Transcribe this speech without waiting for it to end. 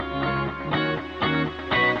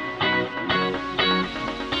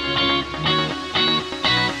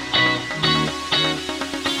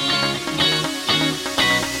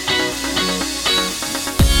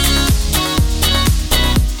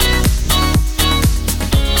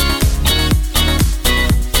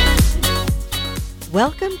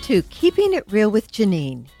Welcome to Keeping It Real with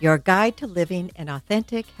Janine, your guide to living an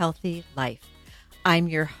authentic, healthy life. I'm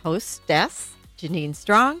your hostess, Janine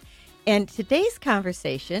Strong, and today's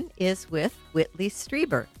conversation is with Whitley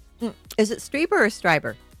Strieber. Is it Strieber or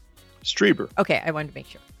Streiber? Strieber. Okay, I wanted to make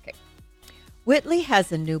sure. Okay. Whitley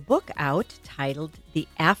has a new book out titled The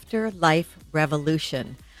Afterlife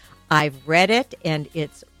Revolution. I've read it, and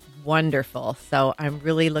it's wonderful, so I'm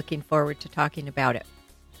really looking forward to talking about it.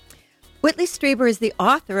 Whitley Strieber is the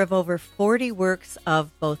author of over 40 works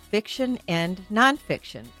of both fiction and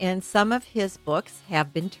nonfiction, and some of his books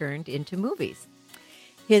have been turned into movies.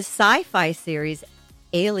 His sci-fi series,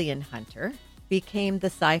 Alien Hunter, became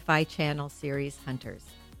the Sci-Fi Channel series Hunters.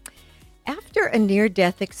 After a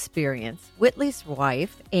near-death experience, Whitley's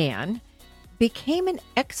wife, Anne, became an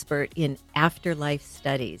expert in afterlife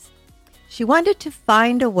studies. She wanted to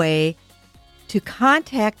find a way to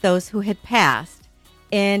contact those who had passed,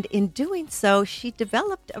 and in doing so, she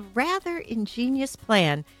developed a rather ingenious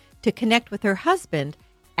plan to connect with her husband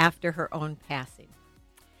after her own passing.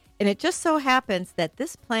 And it just so happens that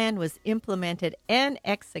this plan was implemented and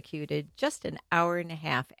executed just an hour and a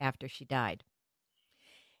half after she died.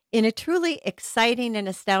 In a truly exciting and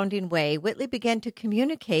astounding way, Whitley began to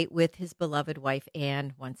communicate with his beloved wife,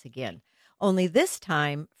 Anne, once again, only this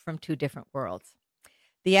time from two different worlds.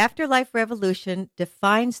 The Afterlife Revolution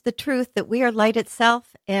defines the truth that we are light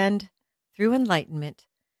itself, and through enlightenment,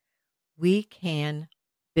 we can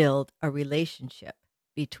build a relationship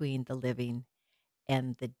between the living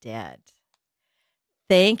and the dead.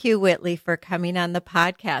 Thank you, Whitley, for coming on the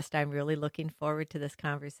podcast. I'm really looking forward to this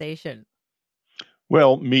conversation.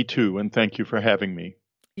 Well, me too, and thank you for having me.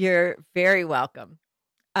 You're very welcome.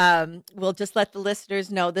 We'll just let the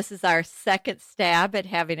listeners know this is our second stab at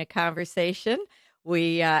having a conversation.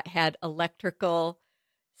 We had electrical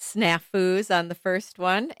snafus on the first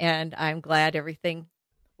one, and I'm glad everything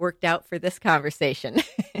worked out for this conversation.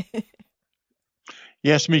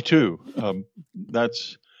 Yes, me too.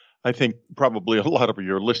 I think probably a lot of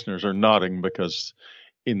your listeners are nodding because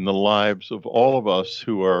in the lives of all of us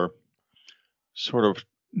who are sort of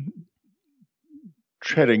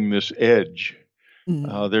treading this edge,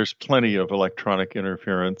 there's plenty of electronic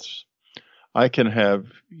interference. I can have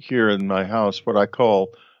here in my house what I call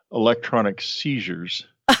electronic seizures,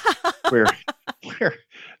 where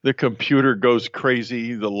the computer goes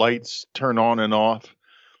crazy, the lights turn on and off.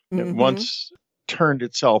 It once turned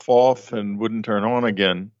itself off and wouldn't turn on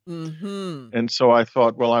again. And so I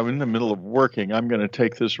thought, well, I'm in the middle of working. I'm going to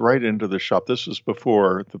take this right into the shop. This was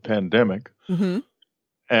before the pandemic.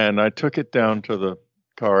 And I took it down to the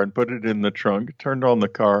car and put it in the trunk, turned on the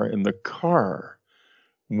car, and the car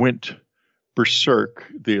went berserk.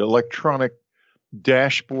 The electronic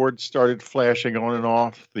dashboard started flashing on and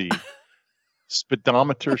off. The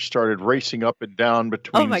speedometer started racing up and down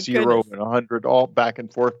between 0 and 100, all back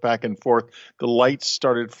and forth, back and forth. The lights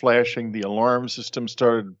started flashing. The alarm system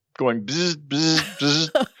started going bzz, bzz,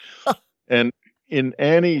 bzz. And in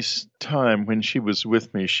Annie's time when she was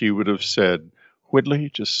with me, she would have said, Whitley,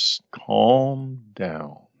 just calm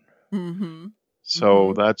down.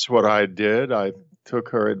 So that's what I did. I took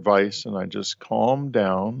her advice and I just calmed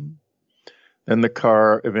down. And the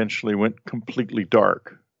car eventually went completely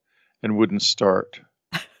dark and wouldn't start.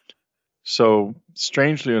 So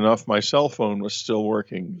strangely enough, my cell phone was still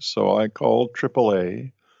working. So I called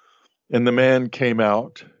AAA and the man came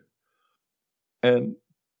out and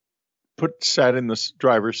sat in the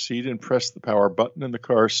driver's seat and pressed the power button and the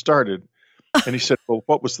car started. And he said, well,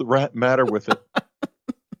 what was the matter with it?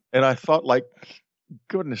 And I thought, like,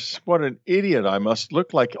 goodness, what an idiot I must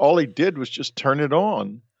look like. All he did was just turn it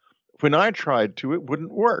on. When I tried to, it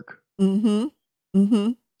wouldn't work.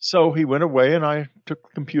 So he went away and I took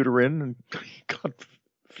the computer in and got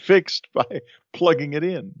fixed by plugging it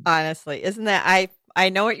in. Honestly, isn't that, I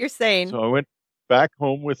know what you're saying. So I went back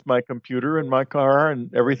home with my computer and my car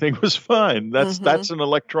and everything was fine. That's an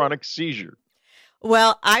electronic seizure.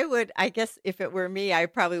 Well, I guess if it were me, I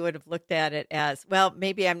probably would have looked at it as, well,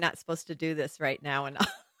 maybe I'm not supposed to do this right now. And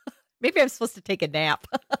maybe I'm supposed to take a nap.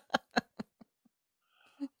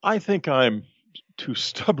 I think I'm too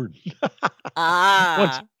stubborn.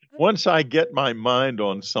 Once I get my mind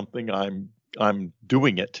on something, I'm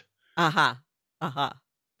doing it.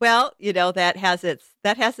 Well, you know, that has its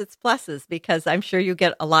pluses because I'm sure you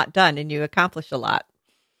get a lot done and you accomplish a lot.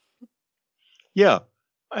 Yeah.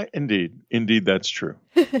 Indeed, that's true.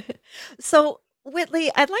 So, Whitley,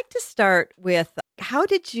 I'd like to start with, how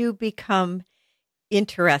did you become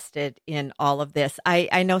interested in all of this?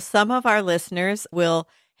 I know some of our listeners will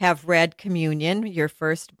have read Communion, your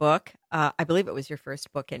first book. I believe it was your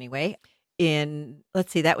first book anyway.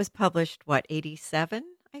 let's see, that was published, what, 87,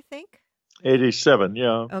 I think? 87,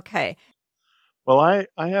 yeah. Okay. Well, I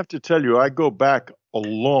have to tell you, I go back a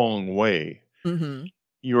long way. Mm-hmm.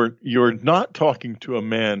 You're not talking to a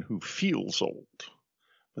man who feels old,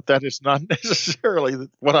 but that is not necessarily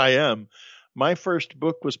what I am. My first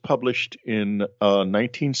book was published in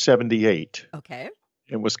 1978. Okay.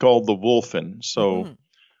 It was called The Wolfen. So Mm-hmm.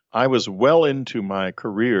 I was well into my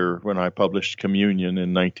career when I published Communion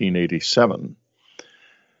in 1987.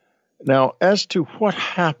 Now, as to what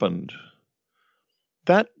happened,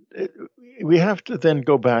 we have to then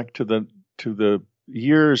go back to the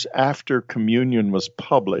years after Communion was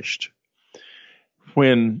published,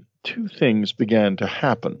 when two things began to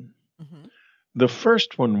happen. Mm-hmm. The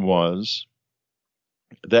first one was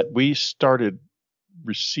that we started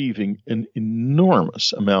receiving an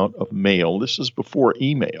enormous amount of mail. This is before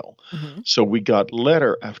email. Mm-hmm. So we got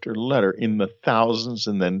letter after letter in the thousands,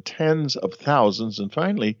 and then tens of thousands, and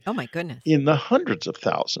finally, Oh, my goodness. in the hundreds of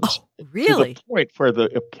thousands. Oh, really? To the point where the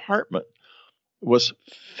apartment was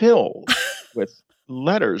filled with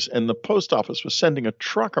letters, and the post office was sending a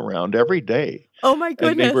truck around every day. Oh, my goodness.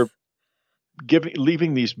 And they were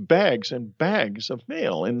leaving these bags and bags of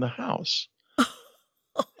mail in the house.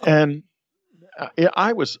 And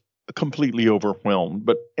I was completely overwhelmed,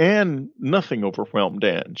 but Anne, nothing overwhelmed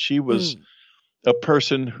Anne. She was a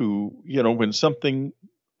person who, when something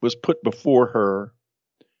was put before her,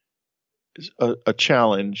 a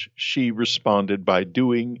challenge, she responded by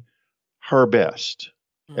doing her best.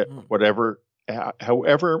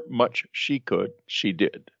 However much she could, she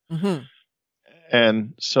did. Mm-hmm.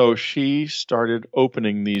 And so she started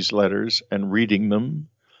opening these letters and reading them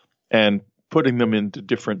and putting them into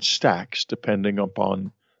different stacks depending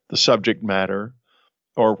upon the subject matter,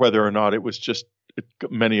 or whether or not it was just,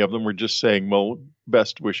 many of them were just saying, well,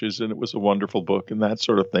 best wishes, and it was a wonderful book and that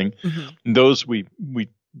sort of thing. Mm-hmm. And those we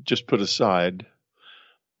just put aside.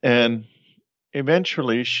 And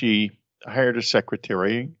eventually she hired a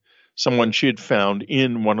secretary, someone she had found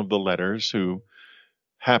in one of the letters, who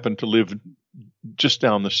happened to live just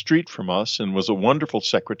down the street from us and was a wonderful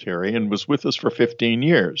secretary and was with us for 15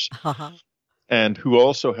 years. Uh-huh. And who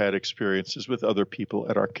also had experiences with other people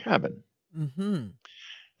at our cabin. Mm-hmm.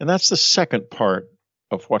 And that's the second part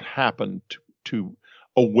of what happened to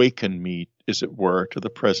awaken me, as it were, to the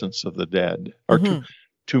presence of the dead, or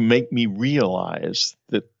to make me realize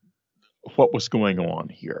that what was going on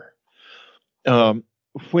here.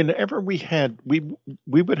 Whenever we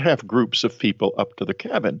would have groups of people up to the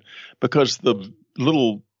cabin, because the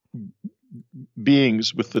little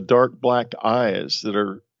beings with the dark black eyes that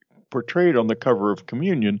are portrayed on the cover of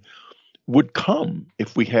Communion would come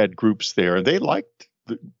if we had groups there. They liked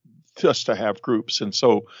us to have groups. And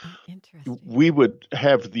so we would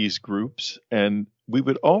have these groups, and we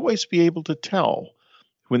would always be able to tell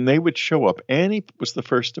when they would show up. Annie was the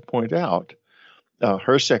first to point out,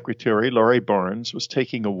 her secretary, Laurie Barnes, was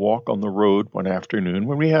taking a walk on the road one afternoon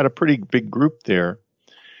when we had a pretty big group there,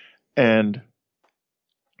 and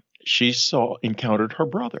she encountered her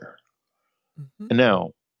brother. Mm-hmm.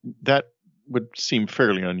 Now, that would seem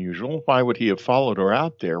fairly unusual. Why would he have followed her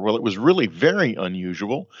out there? Well, it was really very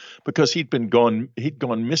unusual, because he'd gone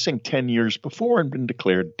missing 10 years before and been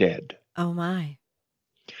declared dead. Oh, my.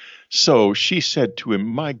 So she said to him,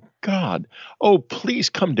 "My God, oh, please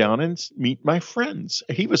come down and meet my friends."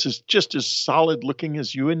 He was just as solid looking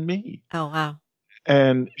as you and me. Oh, wow.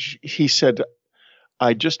 And he said,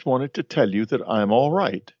 "I just wanted to tell you that I'm all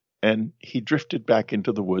right." And he drifted back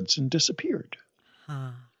into the woods and disappeared.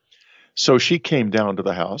 Huh. So she came down to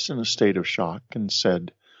the house in a state of shock and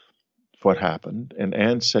said, "What happened?" And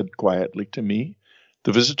Anne said quietly to me,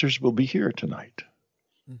 "The visitors will be here tonight."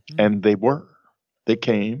 Mm-hmm. And they were. They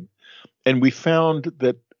came. And we found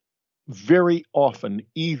that very often,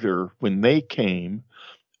 either when they came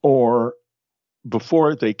or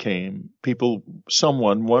before they came,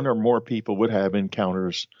 one or more people would have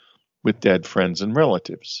encounters with dead friends and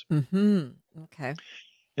relatives. Mm-hmm. Okay.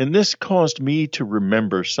 And this caused me to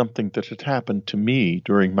remember something that had happened to me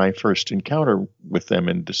during my first encounter with them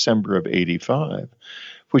in December of 85,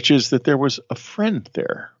 which is that there was a friend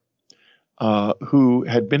there who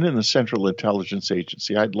had been in the Central Intelligence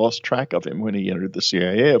Agency. I'd lost track of him when he entered the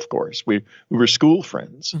CIA, of course. We were school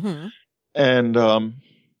friends. Mm-hmm. And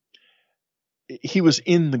he was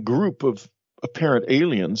in the group of apparent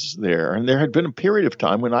aliens there. And there had been a period of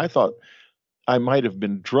time when I thought I might have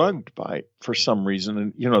been drugged for some reason,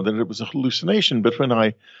 and that it was a hallucination. But when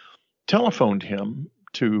I telephoned him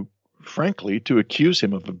to accuse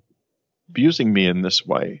him of abusing me in this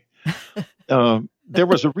way, there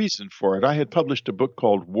was a reason for it. I had published a book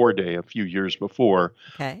called War Day a few years before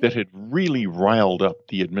Okay. that had really riled up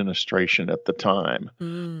the administration at the time.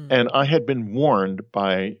 Mm. And I had been warned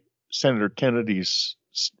by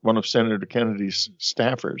one of Senator Kennedy's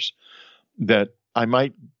staffers that I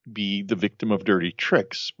might be the victim of dirty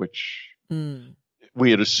tricks, which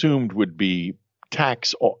we had assumed would be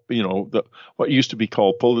tax, what used to be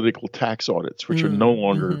called political tax audits, which are no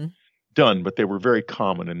longer done, but they were very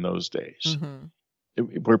common in those days,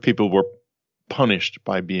 where people were punished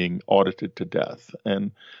by being audited to death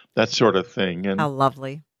and that sort of thing. And how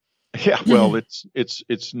lovely. yeah, well,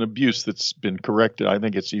 it's an abuse that's been corrected. I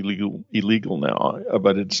think it's illegal now,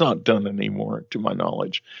 but it's not done anymore, to my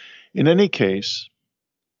knowledge. In any case,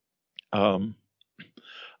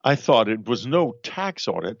 I thought it was no tax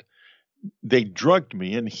audit. They drugged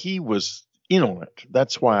me, and he was in on it.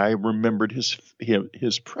 That's why I remembered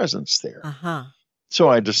his presence there. Uh-huh. So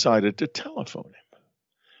I decided to telephone him.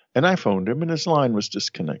 And I phoned him, and his line was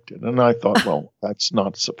disconnected. And I thought, well, that's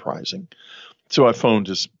not surprising. So I phoned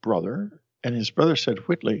his brother, and his brother said,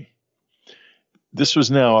 Whitley, this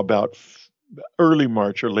was now about early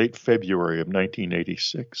March or late February of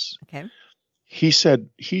 1986. Okay. He said,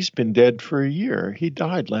 he's been dead for a year. He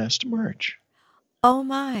died last March. Oh,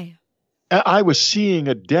 my. I was seeing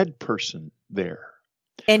a dead person there.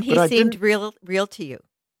 And he seemed real to you.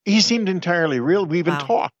 He seemed entirely real. We even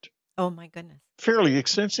talked. Oh, my goodness. Fairly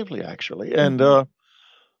extensively, actually. And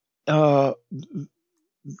that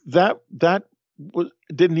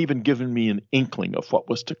didn't even give me an inkling of what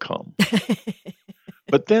was to come.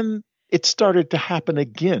 But then it started to happen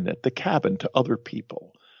again at the cabin to other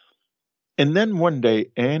people. And then one day,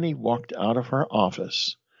 Annie walked out of her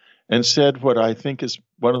office and said what I think is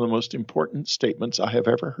one of the most important statements I have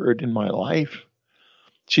ever heard in my life.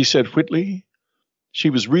 She said, Whitley, she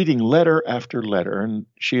was reading letter after letter, and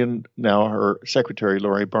she and now her secretary,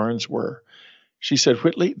 Laurie Barnes, were. She said,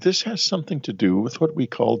 Whitley, this has something to do with what we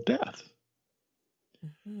call death.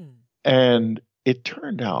 Mm-hmm. And it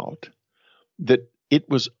turned out that it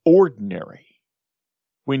was ordinary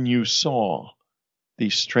when you saw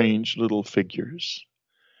these strange little figures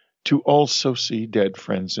to also see dead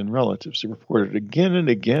friends and relatives. They reported again and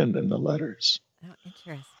again in the letters. Oh,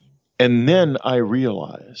 interesting. And then I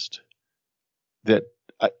realized that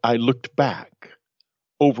I looked back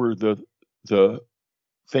over the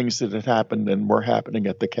things that had happened and were happening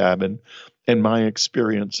at the cabin and my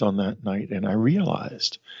experience on that night. And I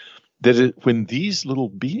realized that when these little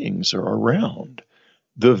beings are around,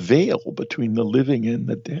 the veil between the living and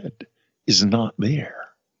the dead is not there.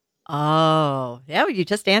 Oh, yeah, you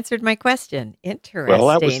just answered my question. Interesting. Well,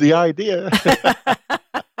 that was the idea.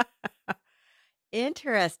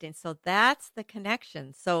 Interesting. So that's the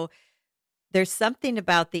connection. So there's something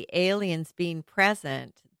about the aliens being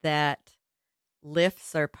present that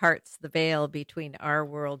lifts or parts the veil between our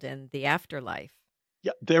world and the afterlife.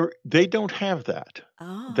 Yeah, they don't have that.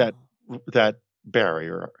 Oh. That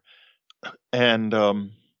barrier. And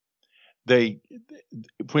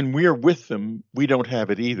when we're with them, we don't have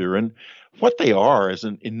it either. And what they are is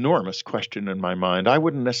an enormous question in my mind. I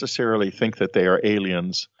wouldn't necessarily think that they are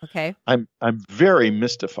aliens. Okay. I'm very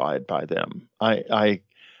mystified by them. I've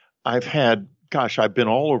been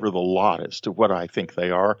all over the lot as to what I think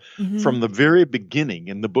they are. Mm-hmm. From the very beginning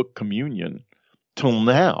in the book Communion till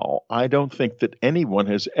now, I don't think that anyone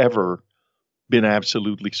has ever been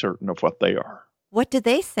absolutely certain of what they are. What do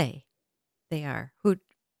they say they are?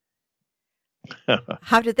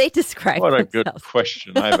 How do they describe What a themselves? good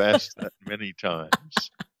question. I've asked that many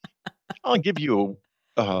times. I'll give you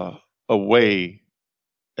a way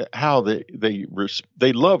how they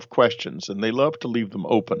love questions and they love to leave them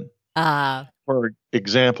open. For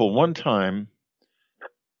example, one time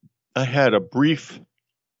I had a brief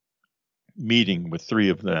meeting with three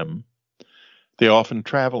of them. They often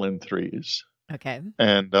travel in threes. Okay.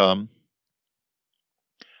 And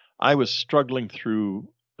I was struggling through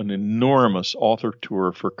an enormous author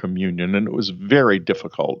tour for Communion, and it was very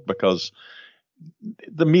difficult because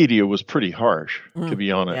the media was pretty harsh, to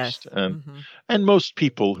be honest. Yes. And most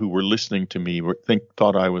people who were listening to me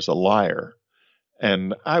thought I was a liar,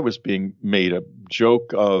 and I was being made a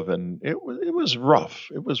joke of, and it was rough.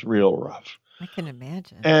 It was real rough. I can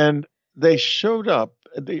imagine. And they showed up,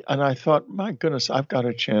 and I thought, my goodness, I've got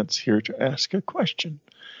a chance here to ask a question.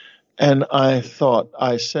 And I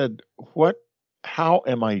said, how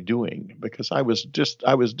am I doing? Because I was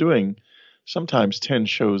doing sometimes 10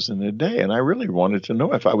 shows in a day, and I really wanted to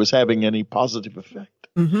know if I was having any positive effect.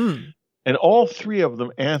 Mm-hmm. And all three of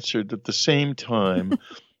them answered at the same time,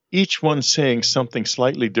 each one saying something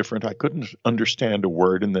slightly different. I couldn't understand a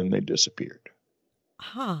word, and then they disappeared.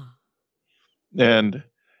 Huh. And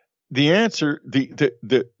the answer,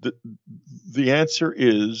 the answer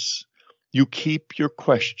is you keep your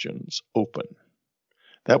questions open.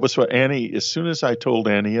 That was what Annie, as soon as I told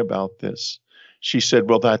Annie about this, she said,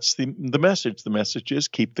 well, that's the message. The message is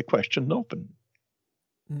keep the question open.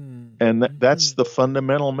 And that's the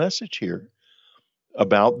fundamental message here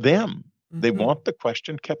about them. They want the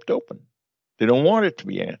question kept open. They don't want it to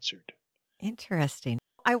be answered. Interesting.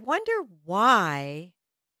 I wonder why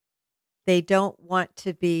they don't want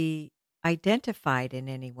to be identified in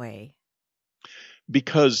any way.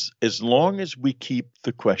 Because as long as we keep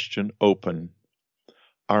the question open,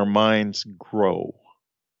 our minds grow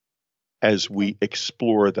as we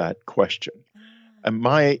explore that question. And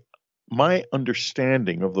my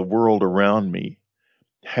understanding of the world around me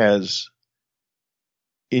has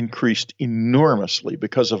increased enormously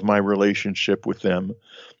because of my relationship with them,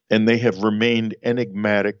 and they have remained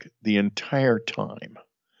enigmatic the entire time.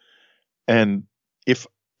 And if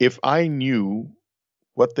I knew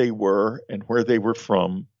what they were and where they were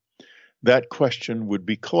from, that question would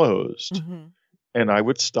be closed. And I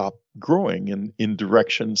would stop growing in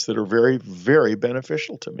directions that are very, very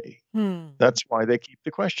beneficial to me. That's why they keep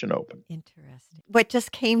the question open. Interesting. What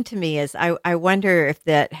just came to me is I wonder if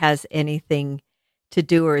that has anything to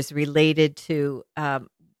do or is related to,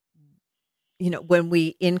 when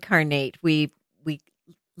we incarnate, we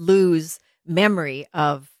lose memory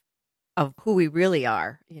of who we really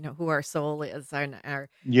are, who our soul is,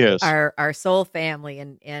 our soul family,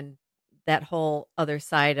 and that whole other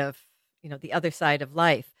side of, the other side of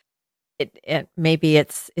life. It maybe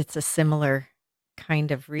it's a similar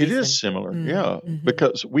kind of reason. It is similar, yeah,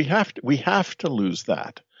 because we have to lose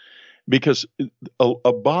that, because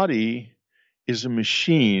a body is a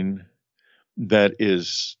machine that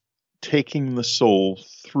is taking the soul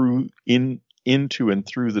into and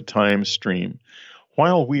through the time stream.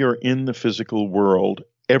 While we are in the physical world,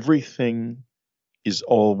 everything is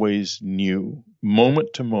always new.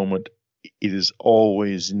 Moment to moment, it is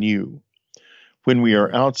always new. When we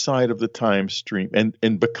are outside of the time stream,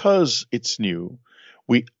 and because it's new,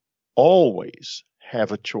 we always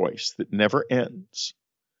have a choice that never ends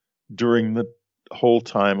during the whole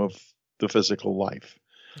time of the physical life.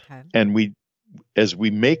 Okay. And as we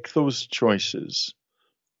make those choices,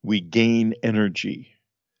 we gain energy,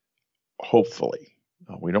 hopefully.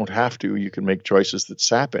 We don't have to. You can make choices that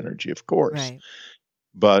sap energy, of course. Right.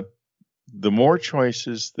 But the more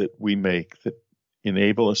choices that we make that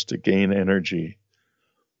enable us to gain energy,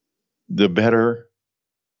 the better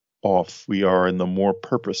off we are and the more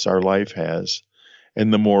purpose our life has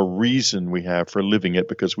and the more reason we have for living it,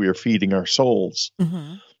 because we are feeding our souls.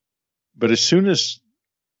 But as soon as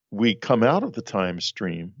we come out of the time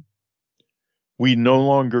stream, we no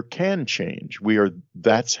longer can change.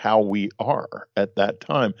 That's how we are at that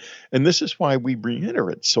time. And this is why we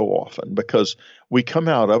reiterate so often, because we come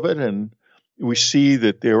out of it and we see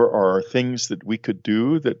that there are things that we could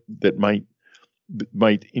do that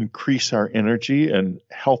might increase our energy and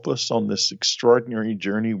help us on this extraordinary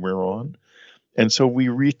journey we're on. And so we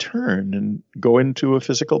return and go into a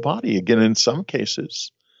physical body again. In some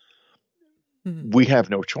cases, we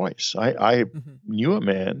have no choice. I knew a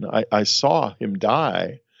man. I saw him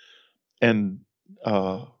die and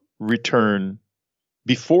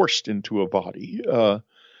be forced into a body.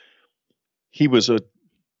 He was a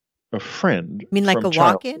friend. You mean like a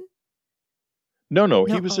walk-in? No,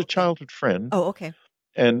 he was a childhood friend. Oh, okay.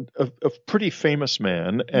 And a pretty famous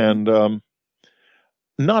man, and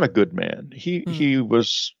not a good man. He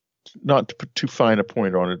was, not to put too fine a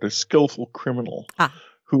point on it, a skillful criminal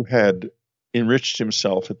who had enriched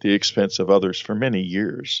himself at the expense of others for many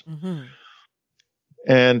years.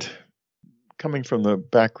 And coming from the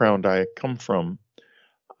background I come from,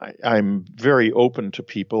 I'm very open to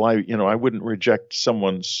people. I wouldn't reject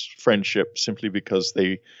someone's friendship simply because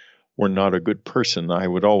they were not a good person. I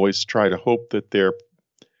would always try to hope that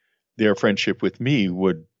their friendship with me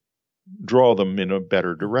would draw them in a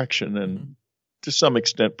better direction. And to some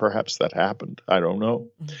extent, perhaps that happened. I don't know.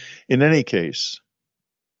 In any case,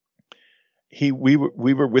 we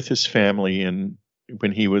were with his family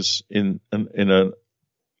when he was in an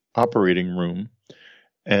operating room,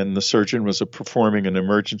 and the surgeon was performing an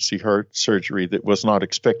emergency heart surgery that was not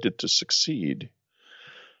expected to succeed.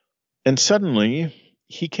 And suddenly,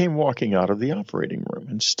 he came walking out of the operating room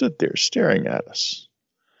and stood there staring at us.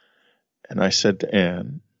 And I said to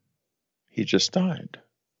Anne, he just died.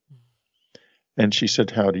 And she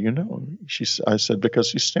said, how do you know? I said,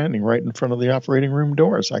 because he's standing right in front of the operating room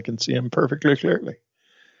doors. I can see him perfectly clearly.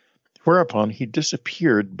 Whereupon he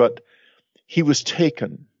disappeared, but he was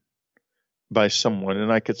taken by someone.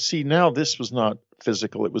 And I could see now this was not quite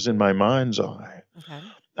physical. It was in my mind's eye. Okay.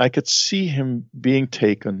 I could see him being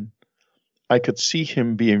taken. I could see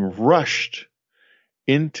him being rushed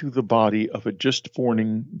into the body of a just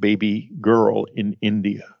born baby girl in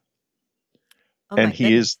India. Oh And my he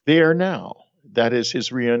goodness. is there now. That is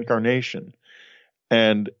his reincarnation.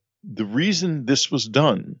 And the reason this was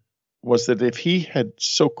done was that if he had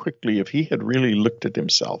really looked at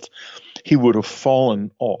himself, he would have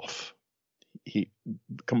fallen off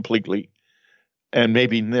completely and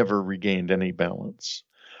maybe never regained any balance.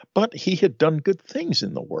 But he had done good things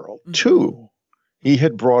in the world too. He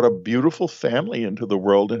had brought a beautiful family into the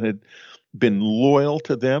world and had been loyal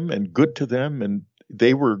to them and good to them, and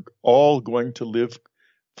they were all going to live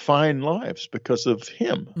fine lives because of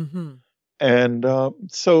him. Mm-hmm. And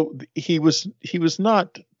so he was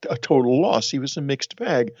not a total loss. He was a mixed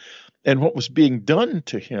bag. And what was being done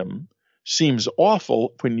to him seems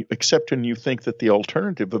awful except when you think that the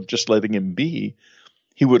alternative of just letting him be,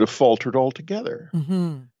 he would have faltered altogether.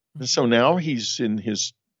 Mm-hmm. And so now he's in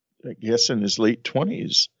his late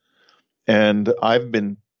 20s. And I've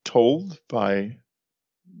been told by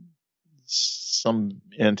some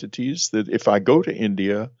entities that if I go to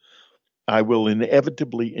India, I will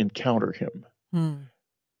inevitably encounter him. Mm.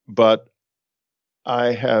 But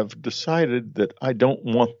I have decided that I don't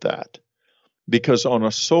want that, because on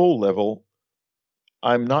a soul level,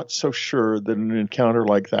 I'm not so sure that an encounter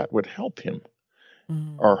like that would help him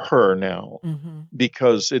or her now,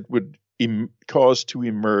 because it would cause to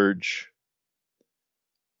emerge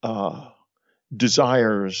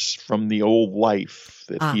desires from the old life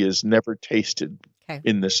that he has never tasted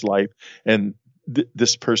in this life. And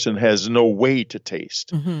this person has no way to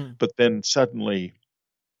taste. But then suddenly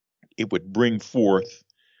it would bring forth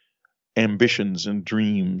ambitions and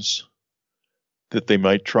dreams that they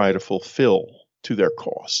might try to fulfill to their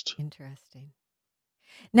cost. Interesting.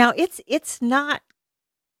 Now, it's not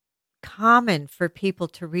common for people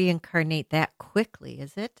to reincarnate that quickly,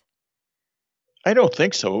 is it? I don't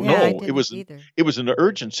think so. Yeah, No, I didn't either. It was an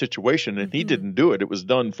urgent situation, and he didn't do it. It was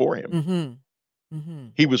done for him.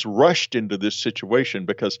 He was rushed into this situation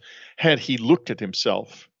because had he looked at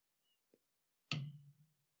himself,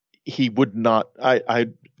 he would not.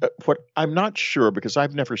 I'm not sure, because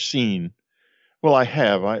I've never seen. Well, I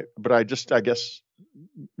have. But I guess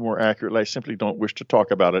more accurately, I simply don't wish to talk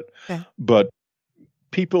about it. Okay. But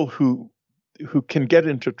people who can get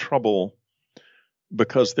into trouble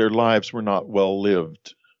because their lives were not well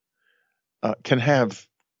lived can have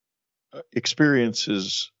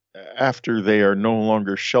experiences after they are no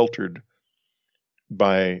longer sheltered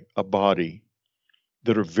by a body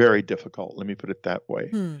that are very difficult. Let me put it that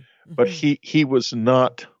way. But he was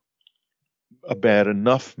not a bad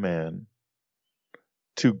enough man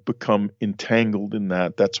to become entangled in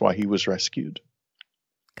that. That's why he was rescued.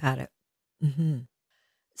 Got it.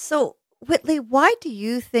 So, Whitley, why do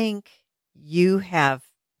you think you have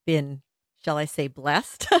been, shall I say,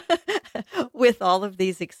 blessed with all of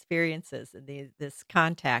these experiences and this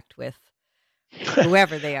contact with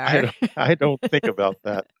whoever they are? I don't think about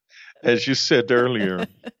that. As you said earlier,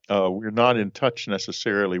 we're not in touch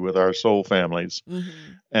necessarily with our soul families.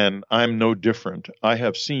 And I'm no different. I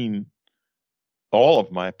have seen all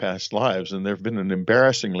of my past lives, and there have been an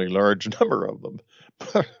embarrassingly large number of them.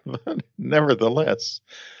 But nevertheless,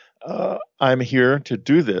 I'm here to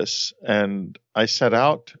do this, and I set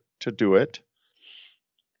out to do it,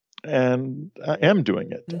 and I am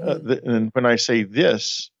doing it. And when I say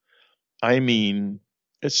this, I mean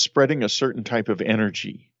it's spreading a certain type of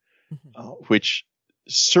energy, which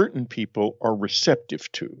certain people are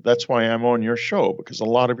receptive to. That's why I'm on your show, because a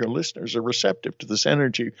lot of your listeners are receptive to this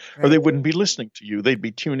energy, or they wouldn't be listening to you. They'd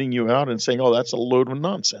be tuning you out and saying, oh, that's a load of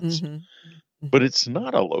nonsense. But it's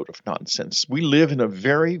not a load of nonsense. We live in a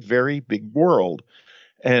very, very big world,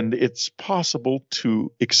 and it's possible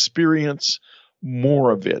to experience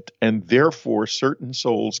more of it, and therefore certain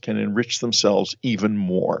souls can enrich themselves even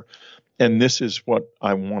more. And this is what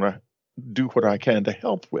I want to do what I can to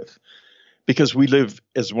help with. Because we live,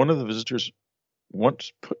 as one of the visitors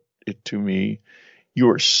once put it to me,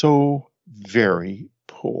 you are so very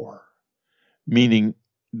poor, meaning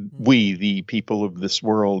we, the people of this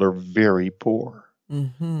world, are very poor.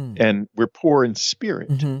 And we're poor in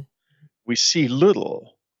spirit. We see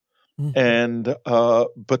little. And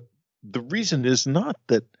but the reason is not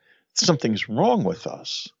that something's wrong with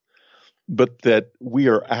us, but that we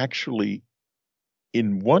are actually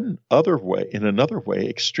in another way,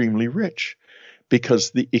 extremely rich,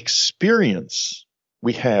 because the experience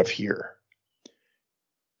we have here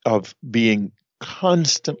of being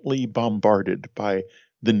constantly bombarded by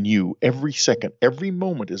the new, every second, every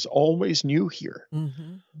moment is always new here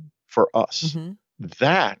for us.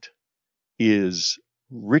 that is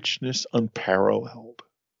richness unparalleled.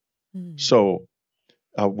 Mm. So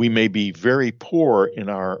we may be very poor in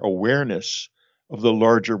our awareness of the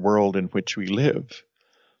larger world in which we live,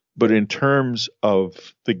 but in terms of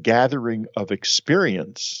the gathering of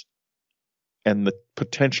experience and the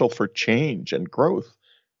potential for change and growth,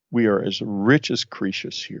 we are as rich as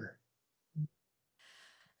Cretius here.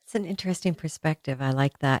 It's an interesting perspective. I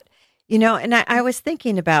like that. And I was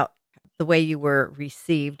thinking about the way you were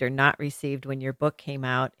received or not received when your book came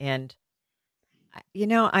out. And,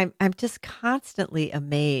 I'm just constantly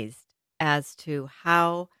amazed as to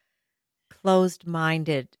how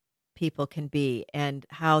closed-minded people can be and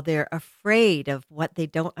how they're afraid of what they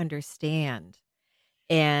don't understand.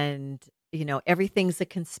 And, everything's a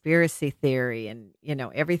conspiracy theory and,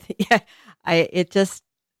 everything. Yeah,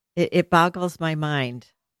 it boggles my mind.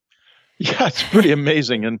 Yeah, it's pretty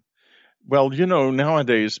amazing. And well,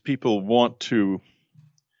 nowadays people want to,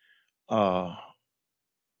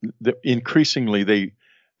 increasingly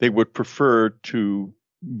they would prefer to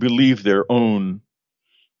believe their own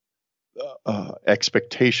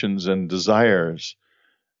expectations and desires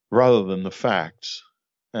rather than the facts.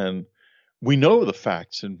 And we know the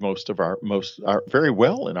facts in most are very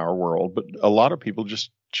well in our world, but a lot of people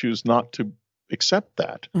just choose not to accept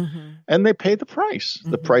that, and they pay the price.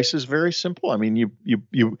 The price is very simple. I mean, you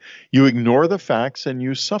ignore the facts and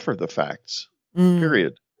you suffer the facts.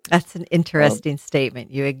 Period. That's an interesting statement.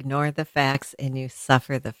 You ignore the facts and you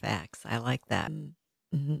suffer the facts. I like that.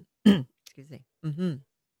 Excuse me.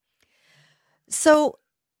 So,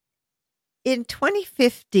 in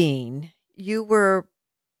 2015, you were.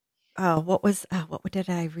 What did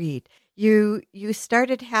I read? You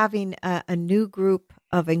started having a new group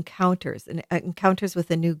of encounters, encounters with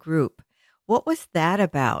a new group. What was that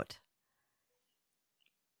about?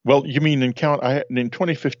 Well, you mean in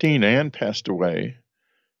 2015, Anne passed away,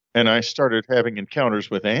 and I started having encounters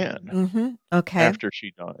with Anne. Okay. After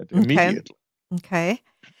she died, immediately. Okay.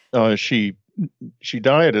 She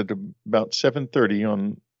died at about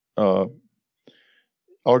 7:30 on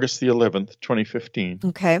August the 11th, 2015.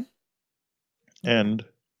 Okay. And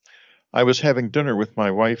I was having dinner with my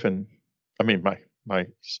wife my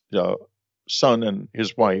son and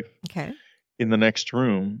his wife in the next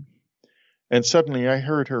room. And suddenly I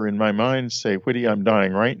heard her in my mind say, "Whitty, I'm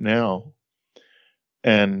dying right now."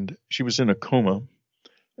 And she was in a coma.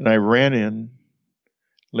 And I ran in,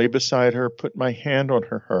 lay beside her, put my hand on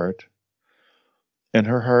her heart. And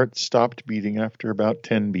her heart stopped beating after about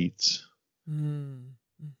 10 beats.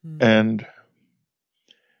 And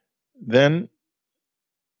then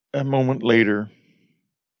a moment later,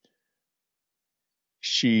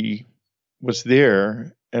 she was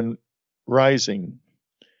there and rising.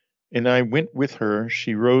 And I went with her.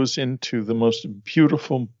 She rose into the most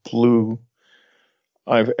beautiful blue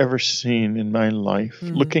I've ever seen in my life,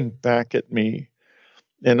 looking back at me.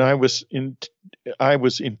 And I was intent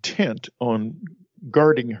on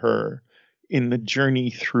guarding her in the journey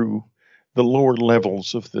through the lower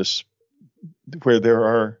levels of this, where there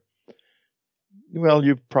are, well,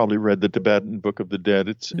 you've probably read the Tibetan Book of the Dead.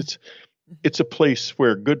 It's a place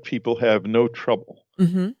where good people have no trouble.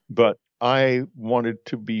 But I wanted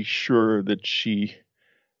to be sure that she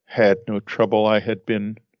had no trouble. I had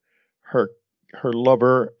been her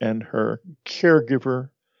lover and her caregiver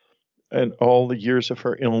and all the years of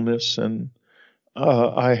her illness, and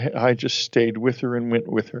I just stayed with her and went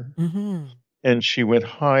with her. And she went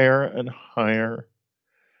higher and higher,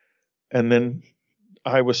 and then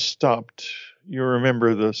I was stopped. You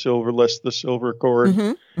remember the silver, lest the silver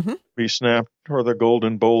cord be snapped or the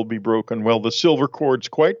golden bowl be broken. Well, the silver cord's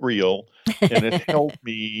quite real, and it held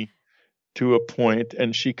me to a point,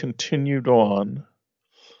 and she continued on.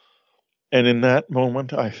 And in that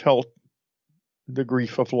moment, I felt the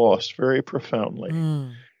grief of loss very profoundly,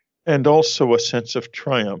 and also a sense of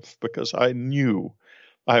triumph, because I knew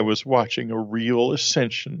I was watching a real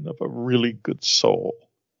ascension of a really good soul.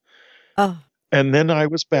 And then I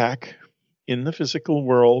was back in the physical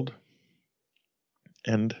world,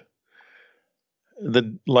 and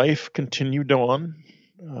the life continued on.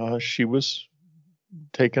 She was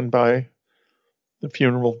taken by the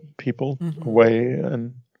funeral people away,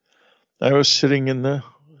 and I was sitting in the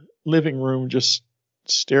living room just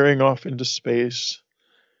staring off into space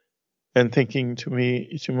and thinking to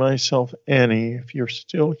myself, "Annie, if you're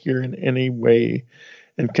still here in any way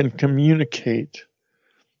and can communicate,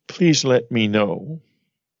 please let me know."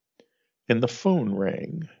 And the phone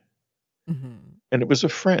rang, and it was a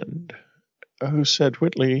friend who said,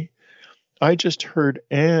 "Whitley, I just heard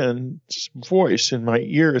Anne's voice in my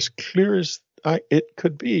ear as clear as it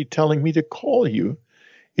could be, telling me to call you.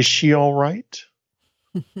 Is she all right?"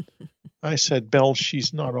 I said, Belle,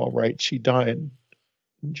 she's not all right. She died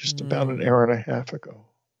just about an hour and a half ago.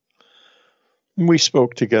 We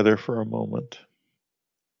spoke together for a moment.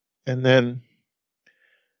 And then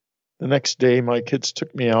the next day, my kids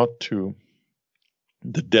took me out to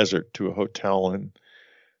the desert to a hotel and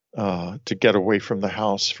to get away from the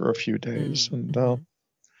house for a few days. And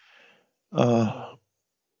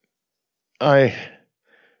I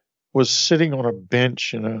was sitting on a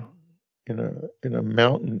bench in a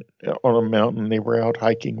mountain, on a mountain. They were out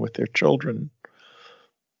hiking with their children,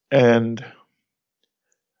 and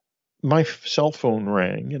my cell phone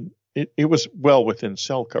rang, and it was well within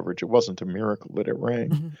cell coverage. It wasn't a miracle that it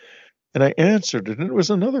rang. And I answered it, and it was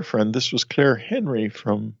another friend. This was Claire Henry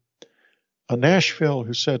from Nashville,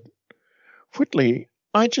 who said, Whitley,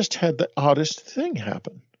 I just had the oddest thing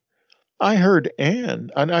happen. I heard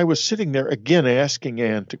Anne, and I was sitting there again asking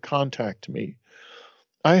Anne to contact me.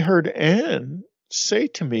 I heard Anne say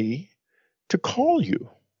to me to call you,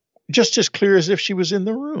 just as clear as if she was in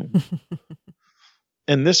the room.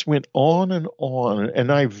 And this went on,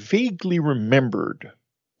 and I vaguely remembered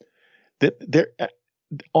that there,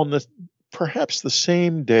 on perhaps the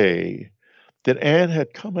same day that Anne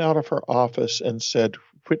had come out of her office and said,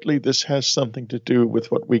 Whitley, this has something to do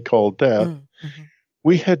with what we call death.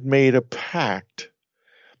 We had made a pact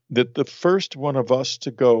that the first one of us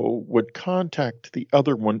to go would contact the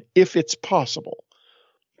other one, if it's possible,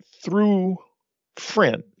 through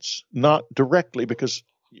friends, not directly, because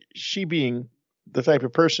she being the type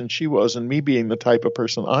of person she was and me being the type of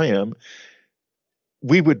person I am,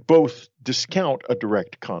 we would both discount a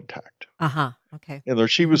direct contact. Okay. And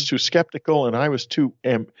she was too skeptical, and I was too.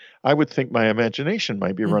 I would think my imagination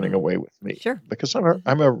might be running away with me. Sure. Because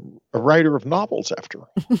I'm a writer of novels, after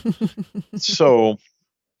all. So,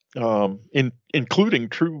 including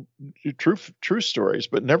true stories,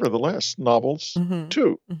 but nevertheless novels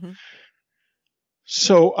too.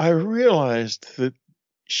 So I realized that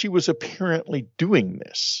she was apparently doing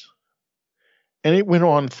this, and it went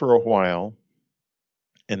on for a while.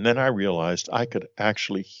 And then I realized I could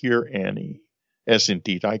actually hear Annie, as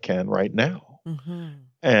indeed I can right now.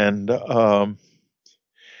 And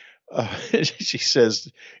she says,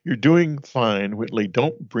 "You're doing fine, Whitley.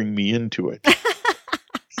 Don't bring me into it."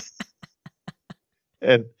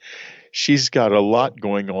 And she's got a lot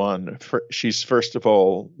going on. She's, first of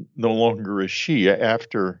all, no longer a she.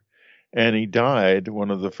 After Annie died,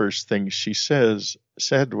 one of the first things she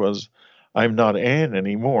said was, I'm not Anne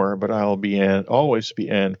anymore, but I'll be Anne, always be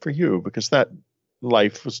Anne for you, because that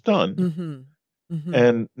life was done.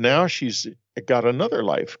 And now she's got another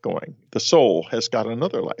life going. The soul has got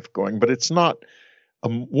another life going, but it's not a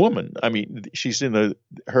woman. I mean, she's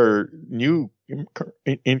her new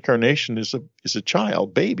incarnation is a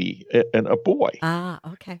child, baby, and a boy.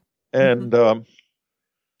 Okay. And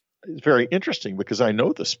it's very interesting because I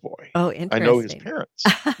know this boy. Oh, interesting. I know his parents.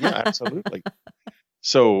 Yeah, absolutely.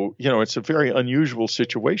 So, it's a very unusual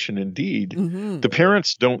situation indeed. The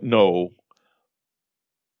parents don't know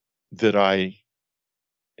that I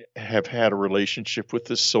have had a relationship with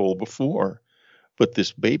this soul before, but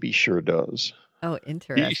this baby sure does. Oh,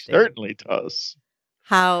 interesting. He certainly does.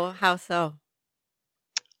 How so?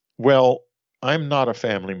 Well, I'm not a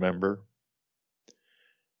family member,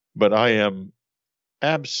 but I am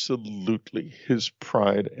absolutely his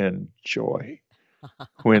pride and joy.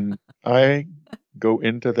 When I go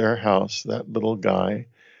into their house, that little guy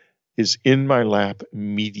is in my lap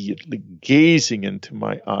immediately, gazing into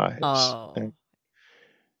my eyes. And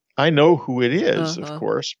I know who it is, of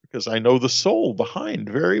course, because I know the soul behind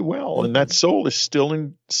very well, and that soul is still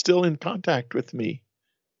in contact with me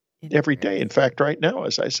every day. In fact, right now,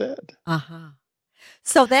 as I said.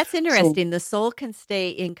 So that's interesting. The soul can stay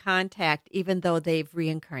in contact even though they've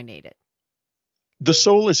reincarnated. The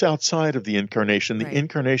soul is outside of the incarnation. The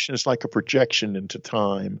incarnation is like a projection into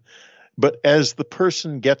time. But as the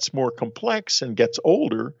person gets more complex and gets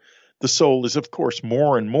older, the soul is, of course,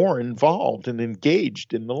 more and more involved and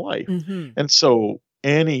engaged in the life. And so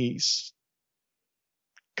Annie's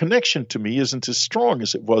connection to me isn't as strong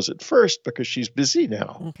as it was at first because she's busy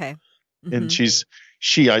now. Okay. And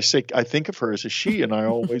I think of her as a she, and I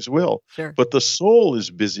always will. Sure. But the soul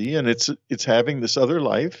is busy, and it's having this other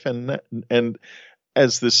life, and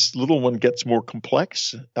as this little one gets more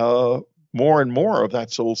complex, more and more of that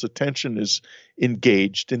soul's attention is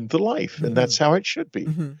engaged in the life, and that's how it should be.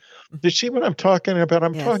 Do you see what I'm talking about?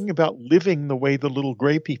 I'm talking about living the way the little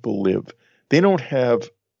gray people live. They don't have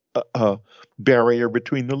a barrier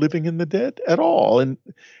between the living and the dead at all, and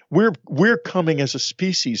we're coming as a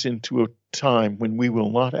species into a time when we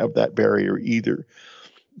will not have that barrier either,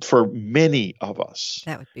 for many of us.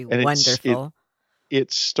 That would be wonderful.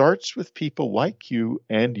 it starts with people like you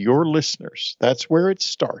and your listeners. That's where it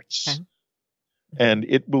starts. Okay. And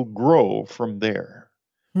it will grow from there.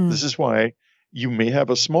 This is why you may have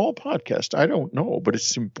a small podcast. I don't know, but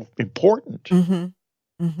it's important.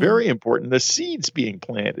 Very important. The seeds being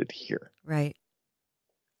planted here. Right.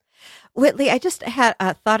 Whitley, I just had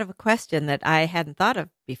thought of a question that I hadn't thought of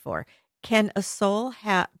before. Can a soul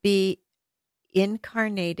be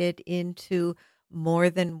incarnated into more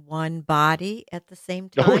than one body at the same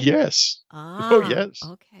time? Oh, yes. Oh, yes.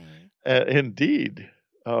 Okay. Indeed.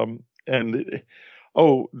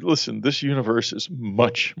 Listen, this universe is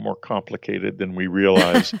much more complicated than we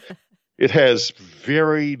realize. It has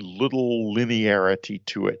very little linearity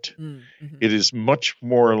to it. It is much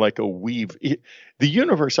more like a weave. The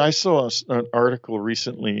universe, I saw an article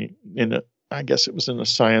recently I guess it was in a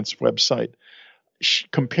science website,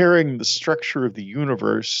 comparing the structure of the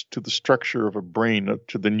universe to the structure of a brain,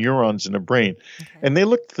 to the neurons in a brain. Okay. And they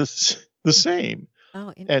looked the same.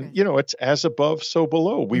 Oh, interesting. And, it's as above, so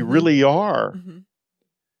below. We really are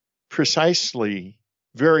precisely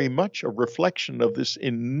very much a reflection of this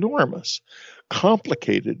enormous,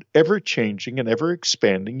 complicated, ever-changing and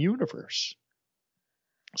ever-expanding universe.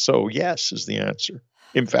 So, yes, is the answer.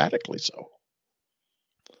 Emphatically so.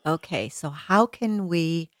 Okay, so how can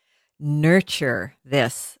we nurture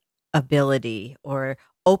this ability or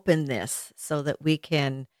openness so that we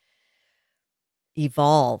can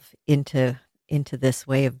evolve into this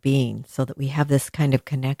way of being, so that we have this kind of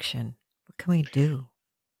connection? What can we do?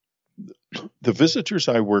 The visitors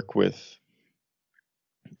I work with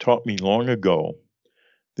taught me long ago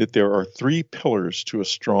that there are 3 pillars to a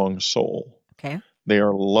strong soul. Okay. They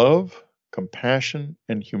are love, compassion,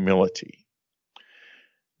 and humility.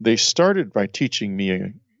 They started by teaching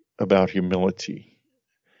me about humility.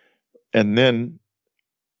 And then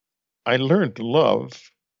I learned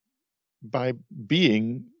love by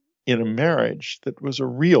being in a marriage that was a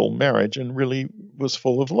real marriage and really was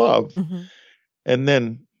full of love. And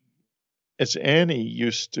then, as Annie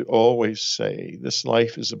used to always say, this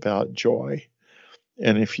life is about joy.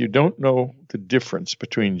 And if you don't know the difference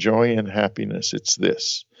between joy and happiness, it's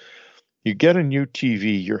this. You get a new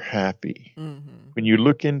TV, you're happy. When you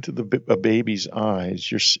look into a baby's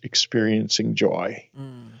eyes, you're experiencing joy.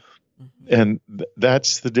 And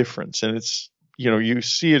that's the difference. And it's, you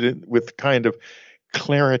see it with kind of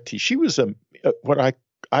clarity. She was what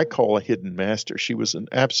I call a hidden master. She was an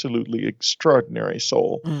absolutely extraordinary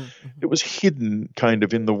soul. It was hidden kind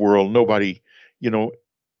of in the world. Nobody,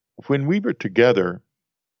 when we were together,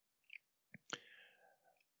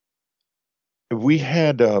 we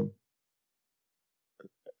had a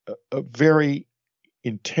very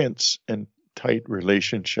intense and tight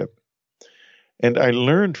relationship. And I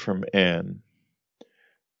learned from Anne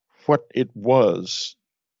what it was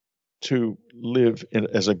to live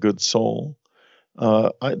as a good soul.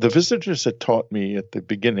 The visitors had taught me at the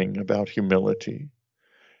beginning about humility,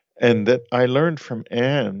 and that I learned from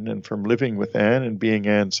Anne and from living with Anne and being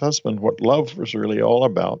Anne's husband what love was really all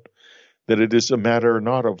about, that it is a matter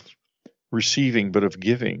not of receiving but of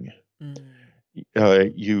giving.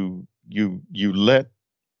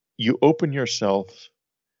 You open yourself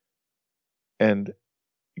and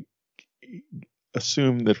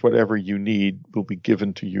assume that whatever you need will be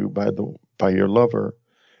given to you by your lover,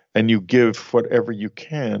 and you give whatever you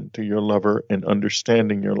can to your lover in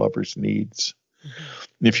understanding your lover's needs.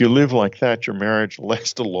 If you live like that, your marriage will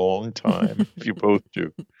last a long time if you both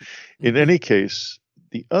do. In any case,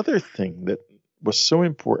 the other thing that was so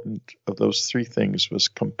important of those 3 things was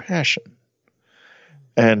compassion.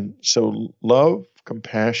 And so love,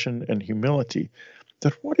 compassion, and humility.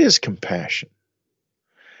 That what is compassion?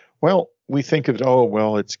 Well, we think of it,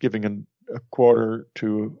 it's giving a quarter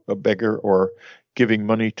to a beggar or giving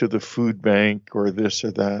money to the food bank or this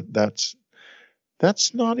or that.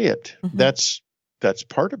 That's not it. That's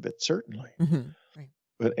part of it, certainly. Right.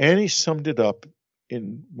 But Annie summed it up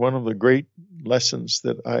in one of the great lessons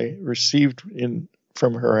that I received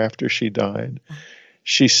from her after she died.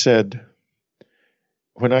 She said,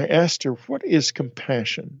 when I asked her, what is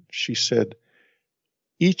compassion? She said,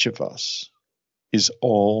 each of us is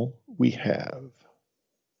all we have.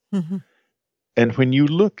 And when you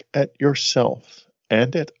look at yourself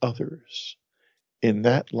and at others in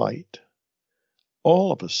that light,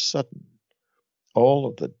 all of a sudden, all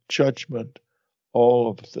of the judgment, all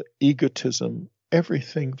of the egotism,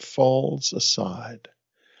 everything falls aside.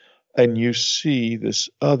 And you see this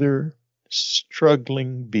other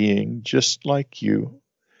struggling being just like you,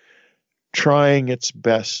 trying its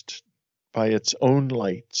best by its own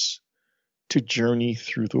lights to journey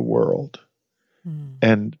through the world.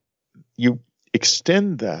 And you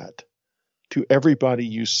extend that to everybody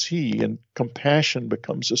you see, and compassion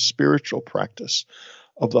becomes a spiritual practice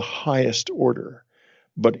of the highest order.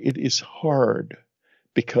 But it is hard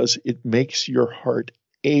because it makes your heart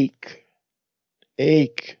ache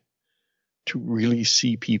to really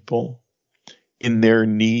see people in their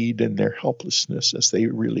need and their helplessness as they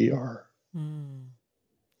really are. Mm.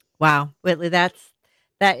 Wow, Whitley, that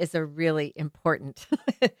is a really important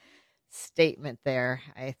statement there.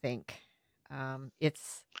 I think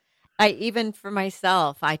I even for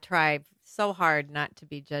myself, I try so hard not to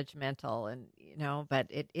be judgmental, and but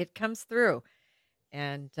it comes through,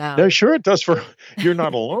 and No, sure it does. You're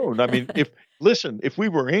not alone. I mean, if we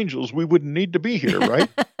were angels, we wouldn't need to be here, right?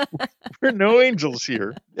 We're no angels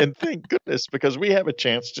here, and thank goodness, because we have a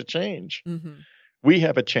chance to change. Mhm. We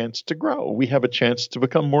have a chance to grow. We have a chance to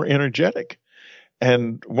become more energetic.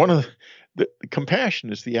 And one of the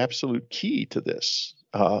compassion is the absolute key to this.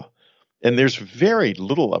 And there's very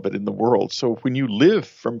little of it in the world. So when you live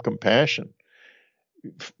from compassion,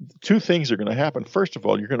 two things are going to happen. First of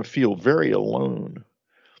all, you're going to feel very alone.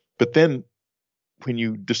 But then when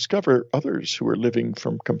you discover others who are living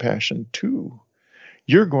from compassion too,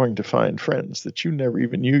 you're going to find friends that you never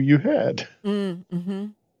even knew you had. Mm-hmm.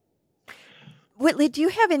 Whitley, do you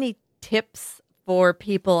have any tips for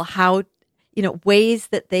people how, ways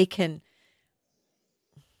that they can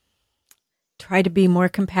try to be more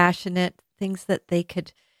compassionate, things that they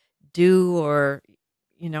could do, or,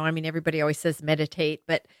 everybody always says meditate,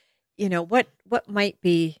 but, what might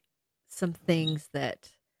be some things that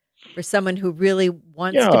for someone who really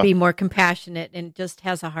wants to be more compassionate and just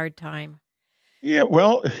has a hard time? Yeah,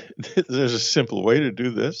 well, there's a simple way to do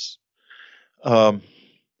this.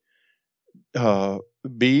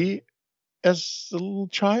 Be as a little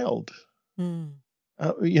child.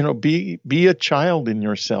 Be a child in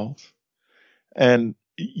yourself, and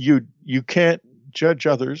you can't judge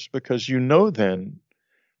others because then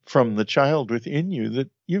from the child within you that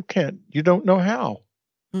you don't know how.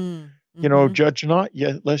 Judge not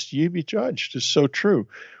yet lest ye be judged is so true.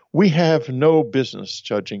 We have no business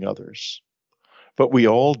judging others, but we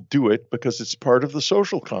all do it because it's part of the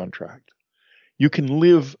social contract. You can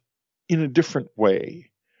live in a different way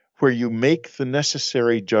where you make the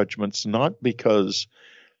necessary judgments, not because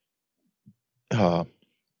you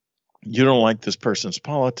don't like this person's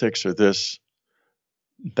politics or this,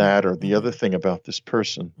 that, or the other thing about this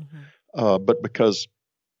person, but because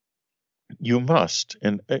you must.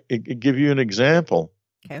 And I give you an example.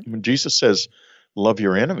 Okay. When Jesus says, love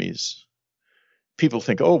your enemies, people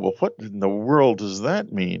think, oh, well, what in the world does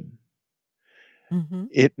that mean?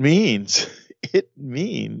 It means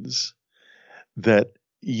that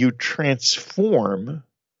you transform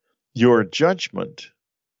your judgment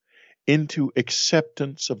into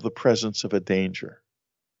acceptance of the presence of a danger.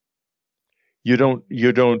 There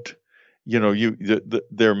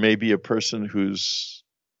may be a person who's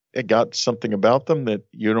got something about them that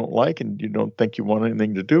you don't like and you don't think you want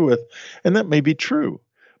anything to do with, and that may be true,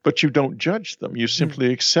 but you don't judge them. You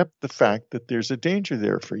simply accept the fact that there's a danger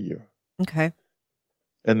there for you. Okay.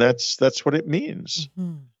 And that's what it means.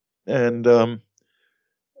 And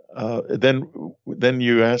then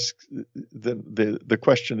you ask, the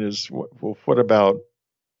question is, well, what about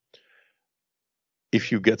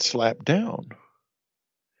if you get slapped down?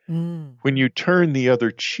 When you turn the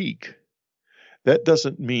other cheek, that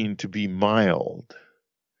doesn't mean to be mild.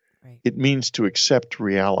 Right. It means to accept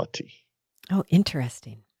reality. Oh,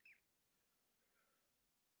 interesting.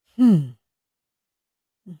 I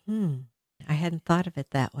hadn't thought of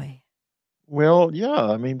it that way. Well,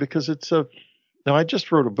 yeah, because it's now I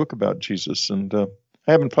just wrote a book about Jesus, and I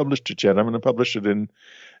haven't published it yet. I'm going to publish it in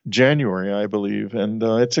January, I believe, and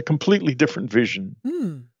it's a completely different vision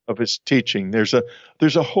of his teaching. There's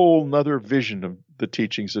a whole nother vision of the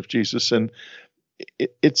teachings of Jesus, and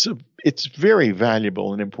it's very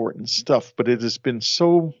valuable and important stuff, but it has been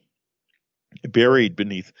so buried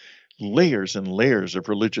beneath layers and layers of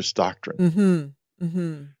religious doctrine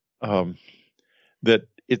that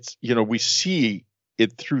it's, we see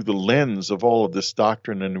it through the lens of all of this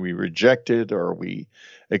doctrine, and we reject it, or we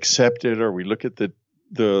accept it, or we look at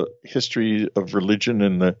the history of religion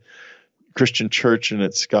in the Christian church, and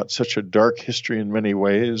it's got such a dark history in many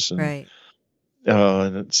ways. And, right.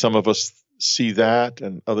 And some of us see that,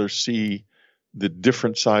 and others see the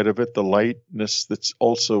different side of it, the lightness that's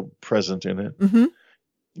also present in it.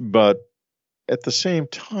 But at the same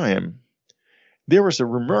time, there was a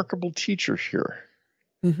remarkable teacher here.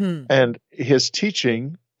 And his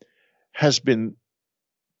teaching has been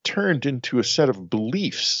turned into a set of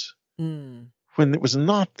beliefs when it was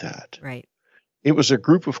not that. Right. It was a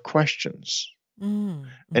group of questions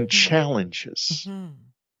and challenges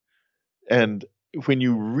And when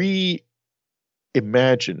you reimagine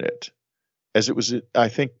it as it was, I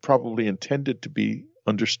think, probably intended to be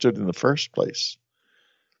understood in the first place,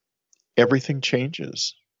 everything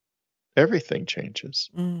changes. Everything changes.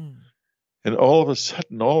 Mm. And all of a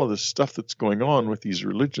sudden, all of this stuff that's going on with these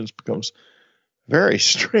religions becomes very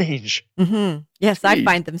strange. Mm-hmm. Yes, I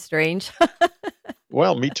find them strange.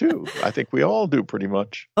 Well, me too. I think we all do pretty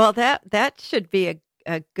much. Well, that should be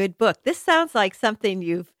a good book. This sounds like something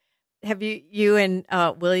you and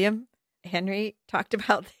William Henry talked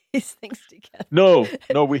about these things together. No,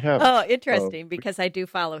 we haven't. Oh, interesting, because I do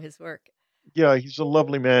follow his work. Yeah, he's a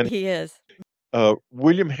lovely man. He is.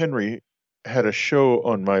 William Henry had a show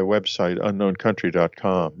on my website,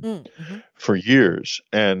 unknowncountry.com, Mm-hmm. for years,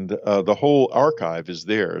 and the whole archive is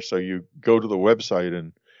there. So you go to the website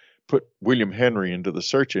and put William Henry into the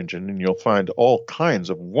search engine, and you'll find all kinds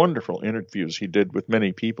of wonderful interviews he did with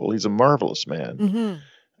many people. He's a marvelous man.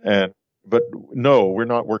 Mm-hmm. But no, we're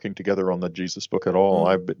not working together on the Jesus book at all.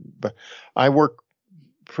 Mm-hmm. I work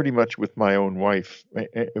pretty much with my own wife,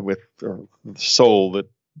 with the soul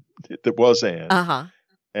that was Anne. Uh-huh.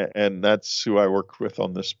 And that's who I worked with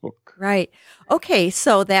on this book. Right. Okay,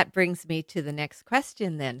 so that brings me to the next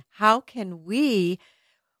question then.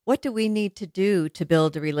 What do we need to do to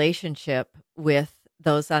build a relationship with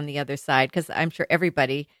those on the other side? Because I'm sure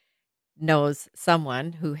everybody knows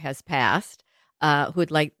someone who has passed,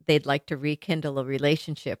 they'd like to rekindle a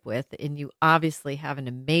relationship with, and you obviously have an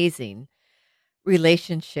amazing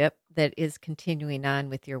relationship that is continuing on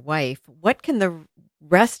with your wife. What can the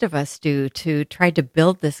rest of us do to try to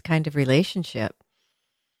build this kind of relationship?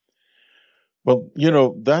 Well,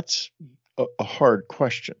 that's a hard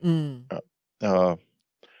question.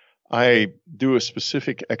 I do a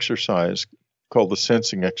specific exercise called the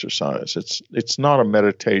sensing exercise. It's not a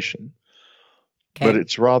meditation, but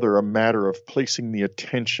it's rather a matter of placing the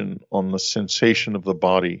attention on the sensation of the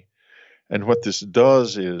body. And what this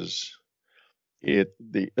does is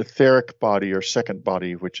the etheric body or second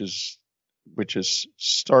body, which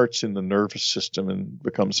starts in the nervous system and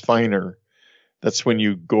becomes finer. That's when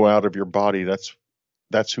you go out of your body. That's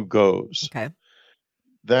who goes. Okay.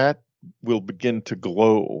 That will begin to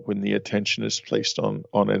glow when the attention is placed on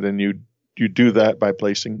it, and you do that by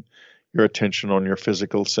placing your attention on your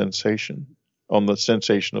physical sensation, on the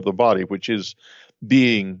sensation of the body, which is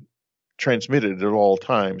being transmitted at all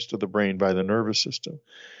times to the brain by the nervous system.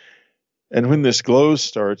 And when this glow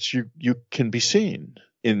starts, you can be seen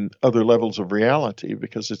in other levels of reality,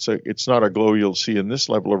 because it's not a glow you'll see in this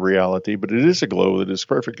level of reality, but it is a glow that is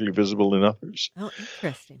perfectly visible in others. Oh,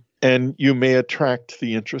 interesting. And you may attract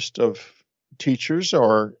the interest of teachers,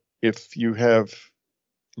 or if you have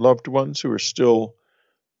loved ones who are still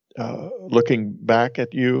looking back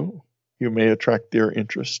at you, you may attract their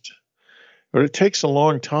interest. But it takes a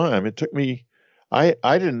long time. It took me, I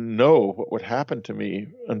didn't know what would happen to me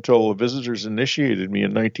until the visitors initiated me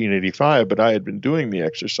in 1985, but I had been doing the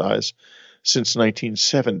exercise since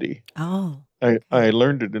 1970. Oh. I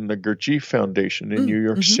learned it in the Gurdjieff Foundation in New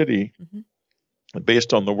York City,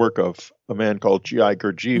 based on the work of a man called G.I.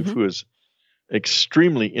 Gurdjieff, who is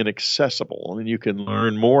extremely inaccessible. And you can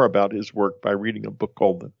learn more about his work by reading a book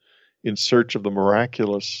called In Search of the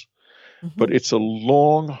Miraculous. But it's a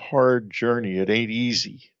long, hard journey. It ain't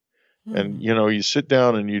easy. And, you sit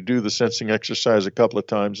down and you do the sensing exercise a couple of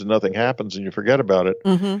times and nothing happens and you forget about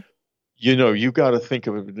it. You've got to think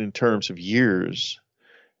of it in terms of years.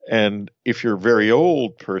 And if you're a very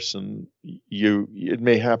old person, it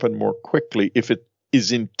may happen more quickly if it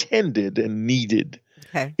is intended and needed.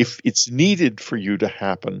 Okay. If it's needed for you to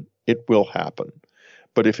happen, it will happen.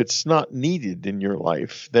 But if it's not needed in your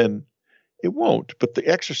life, then it won't. But the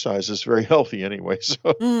exercise is very healthy anyway, so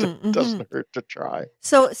it doesn't hurt to try.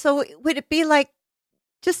 So would it be like,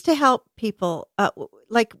 just to help people,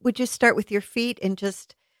 would you start with your feet and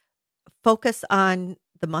just focus on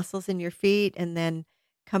the muscles in your feet and then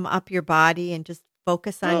come up your body and just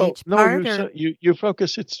focus on each part? You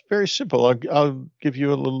focus. It's very simple. I'll give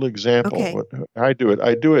you a little example. Okay. I do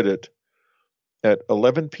it at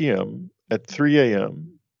 11 p.m., at 3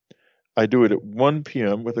 a.m., I do it at 1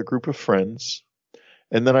 p.m. with a group of friends,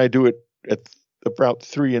 and then I do it at about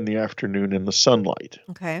 3 in the afternoon in the sunlight.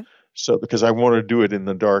 Okay. So, because I want to do it in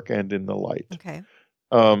the dark and in the light. Okay.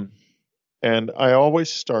 And I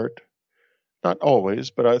always start, not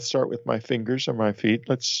always, but I start with my fingers or my feet.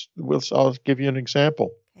 I'll give you an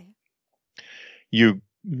example. Okay.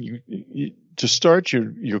 To start,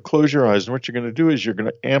 you close your eyes, and what you're going to do is you're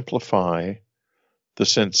going to amplify the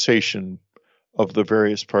sensation of the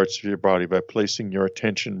various parts of your body by placing your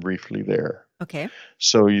attention briefly there. Okay.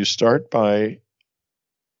 So you start by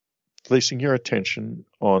placing your attention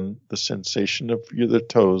on the sensation of the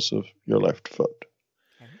toes of your left foot.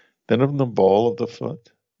 Okay. Then on the ball of the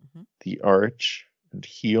foot, Mm-hmm. the arch and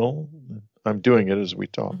heel. I'm doing it as we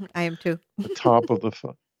talk. Mm-hmm. I am too. The top of the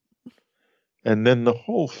foot. And then the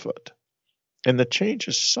whole foot. And the change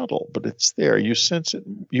is subtle, but it's there. You sense it.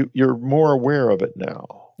 You're more aware of it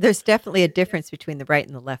now. There's definitely a difference between the right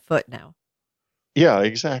and the left foot now. Yeah,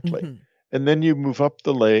 exactly. Mm-hmm. And then you move up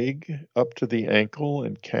the leg, up to the ankle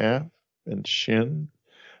and calf and shin.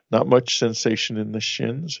 Not much sensation in the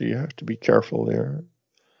shin, so you have to be careful there.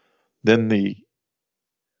 Then the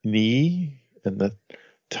knee and the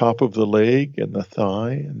top of the leg and the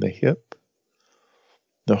thigh and the hip,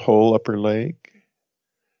 the whole upper leg,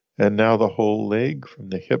 and now the whole leg from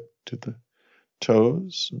the hip to the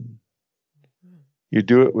toes. And you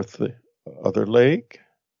do it with the other leg,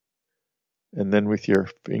 and then with your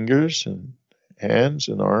fingers and hands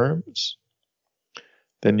and arms.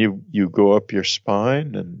 Then you go up your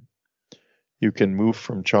spine, and you can move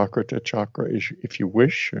from chakra to chakra if you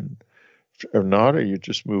wish, or not, or you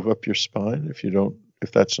just move up your spine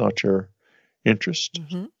if that's not your interest.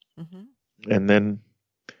 Mm-hmm. Mm-hmm. And then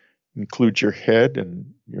include your head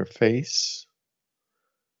and your face,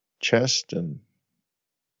 chest and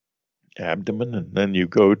abdomen, and then you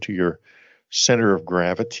go to your center of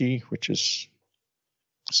gravity, which is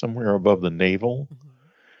somewhere above the navel.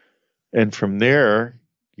 Mm-hmm. And from there,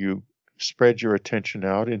 you spread your attention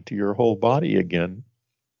out into your whole body again,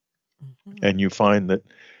 mm-hmm. and you find that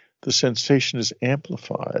the sensation is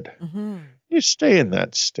amplified. Mm-hmm. You stay in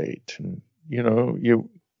that state, and you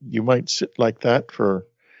might sit like that for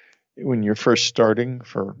when you're first starting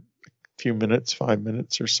for a few minutes, 5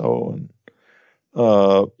 minutes or so,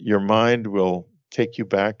 and your mind will take you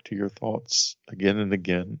back to your thoughts again and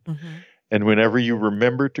again. Mm-hmm. And whenever you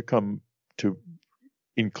remember to come to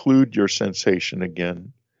include your sensation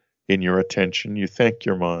again in your attention, you thank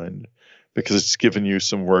your mind because it's given you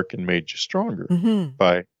some work and made you stronger mm-hmm.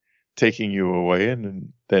 by taking you away,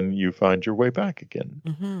 and then you find your way back again.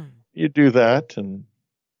 Mm-hmm. You do that, and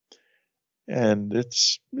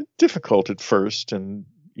it's difficult at first. And,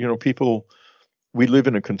 we live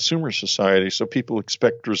in a consumer society, so people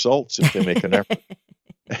expect results if they make an effort.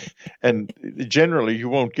 And generally, you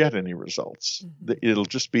won't get any results. Mm-hmm. It'll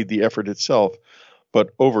just be the effort itself.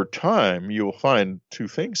 But over time, you'll find two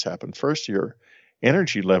things happen. First, your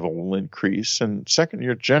energy level will increase, and second,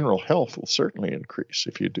 your general health will certainly increase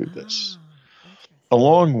if you do this.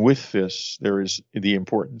 Along with this, there is the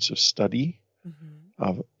importance of study, mm-hmm.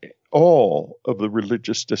 of all of the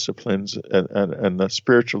religious disciplines and the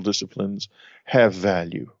spiritual disciplines have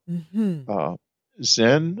value. Mm-hmm.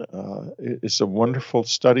 Zen is a wonderful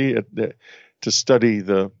study to study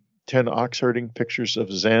the 10 ox-herding pictures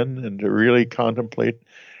of Zen and to really contemplate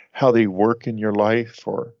how they work in your life,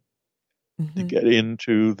 or mm-hmm. to get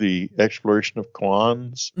into the exploration of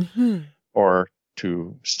koans, mm-hmm. or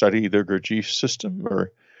to study the Gurdjieff system,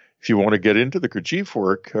 or if you want to get into the Gurdjieff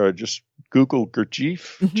work, just Google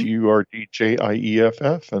Gurdjieff, mm-hmm.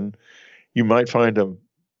 Gurdjieff, and you might find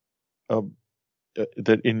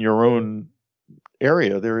that in your own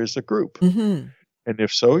area there is a group. Mm-hmm. And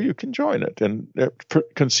if so, you can join it. And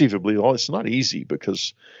conceivably, it's not easy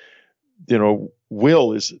because,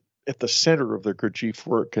 will is at the center of the Gurdjieff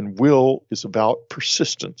work, and will is about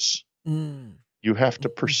persistence. Mm. You have to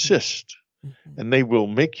persist. Mm-hmm. And they will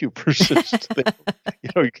make you persist.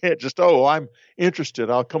 You can't just, I'm interested,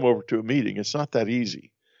 I'll come over to a meeting. It's not that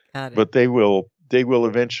easy. But they will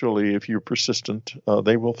eventually, if you're persistent,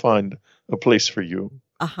 they will find a place for you.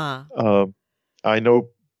 Uh-huh. I know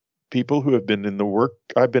people who have been in the work.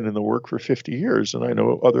 I've been in the work for 50 years, and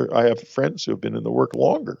I have friends who have been in the work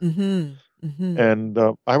longer. Mm-hmm. Mm-hmm. And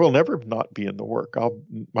I will never not be in the work.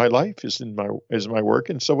 My life is my work,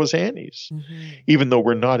 and so is Annie's. Mm-hmm. Even though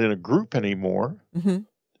we're not in a group anymore, mm-hmm.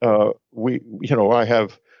 I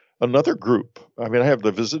have another group. I mean, I have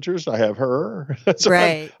the visitors. I have her. So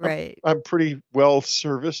right. I'm pretty well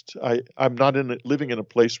serviced. I'm not living in a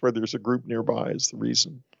place where there's a group nearby. Is the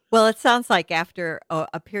reason. Well, it sounds like after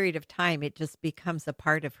a period of time, it just becomes a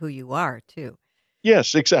part of who you are, too.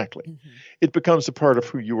 Yes, exactly. Mm-hmm. It becomes a part of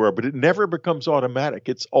who you are, but it never becomes automatic.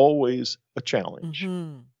 It's always a challenge.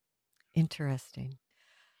 Mm-hmm. Interesting.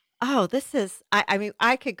 Oh, this is, I mean,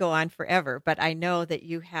 I could go on forever, but I know that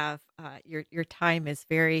you have, your time is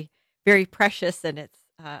very, very precious, and it's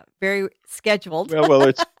very scheduled. Well,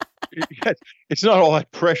 it's not all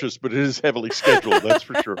that precious, but it is heavily scheduled, that's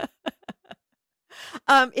for sure.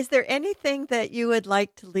 Is there anything that you would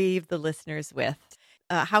like to leave the listeners with?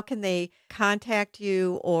 how can they contact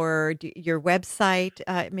you or your website?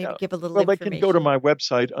 Maybe give a little Well, they information. can go to my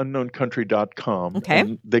website, unknowncountry.com, Okay.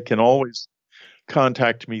 and they can always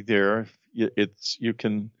contact me there. You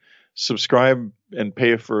can subscribe and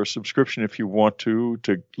pay for a subscription if you want to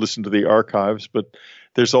listen to the archives, but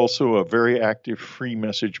there's also a very active free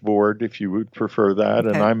message board if you would prefer that. Okay.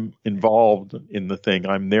 And I'm involved in the thing.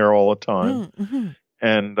 I'm there all the time. Mm-hmm.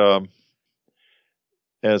 And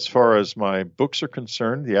as far as my books are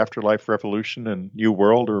concerned, The Afterlife Revolution and New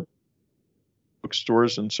World are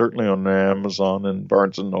bookstores, and certainly on Amazon and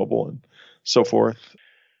Barnes and Noble and so forth.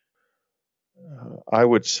 I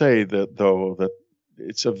would say that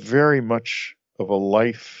it's a very much of a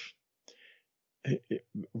life,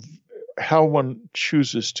 how one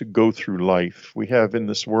chooses to go through life. We have in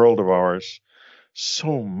this world of ours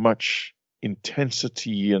so much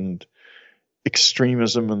intensity and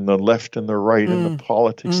extremism and the left and the right and the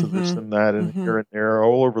politics of this and that and here and there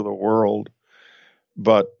all over the world.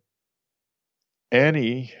 But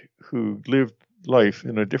Annie, who lived life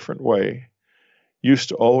in a different way, used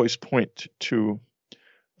to always point to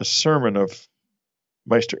a sermon of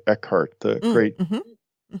Meister Eckhart, the great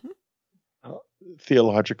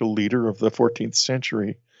theological leader of the 14th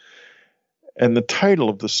century. And the title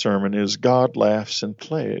of the sermon is God Laughs and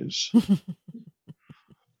Plays.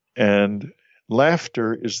 And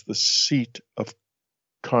laughter is the seat of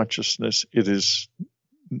consciousness.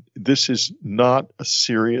 This is not a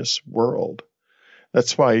serious world.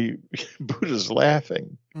 That's why Buddha's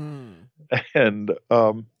laughing. And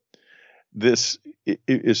as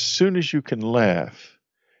soon as you can laugh,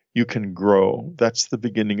 you can grow. That's the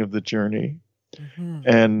beginning of the journey.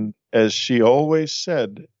 And as she always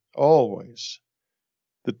said,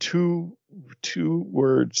 the two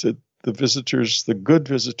words that the good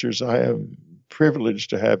visitors I am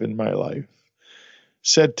privileged to have in my life,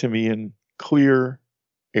 said to me in clear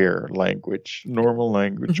air language, normal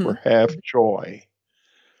language, were have joy.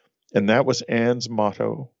 And that was Anne's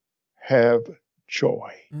motto, have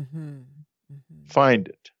joy. Find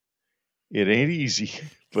it. It ain't easy,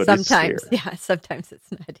 but sometimes, it's there. Sometimes it's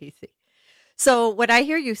not easy. So what I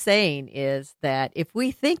hear you saying is that if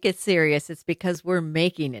we think it's serious, it's because we're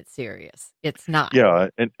making it serious. It's not. Yeah,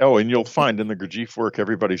 and you'll find in the Gurdjieff work,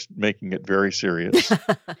 everybody's making it very serious.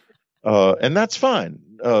 And that's fine.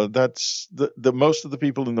 That's the most of the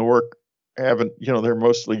people in the work haven't, they're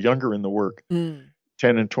mostly younger in the work, 10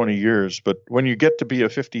 and 20 years. But when you get to be a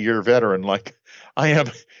 50-year veteran like I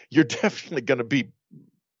am, you're definitely going to be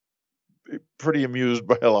pretty amused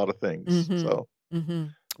by a lot of things. So,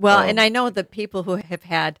 well, and I know the people who have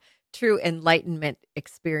had true enlightenment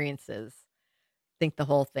experiences think the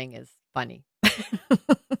whole thing is funny.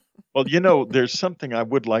 Well, there's something I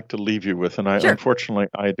would like to leave you with, and unfortunately,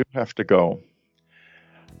 I do have to go.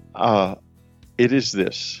 It is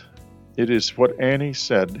this. It is what Annie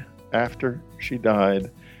said after she died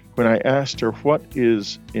when I asked her, what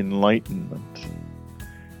is enlightenment?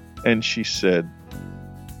 And she said,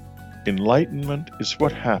 enlightenment is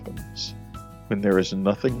what happens when there is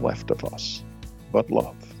nothing left of us but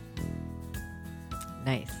love.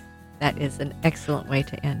 Nice. That is an excellent way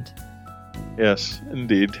to end. Yes,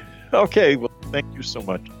 indeed. Okay, well, thank you so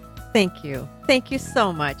much. Thank you. Thank you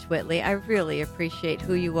so much, Whitley. I really appreciate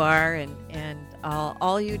who you are and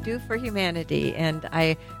all you do for humanity. And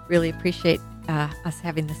I really appreciate us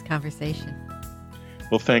having this conversation.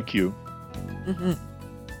 Well, thank you.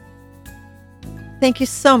 Thank you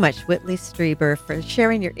so much, Whitley Strieber, for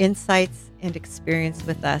sharing your insights and experience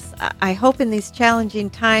with us. I hope in these challenging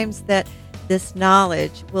times that this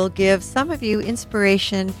knowledge will give some of you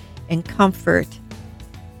inspiration and comfort.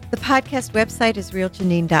 The podcast website is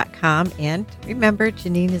realjanine.com, and remember,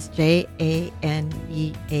 Janine is Janeean.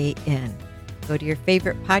 Go to your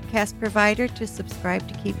favorite podcast provider to subscribe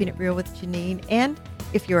to Keeping It Real with Janine, and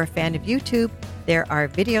if you're a fan of YouTube, there are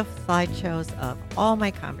video slideshows of all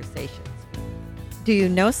my conversations. Do you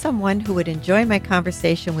know someone who would enjoy my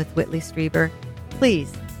conversation with Whitley Strieber?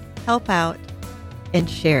 Please help out and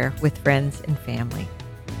share with friends and family.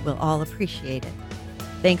 We'll all appreciate it.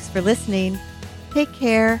 Thanks for listening. Take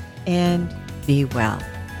care and be well.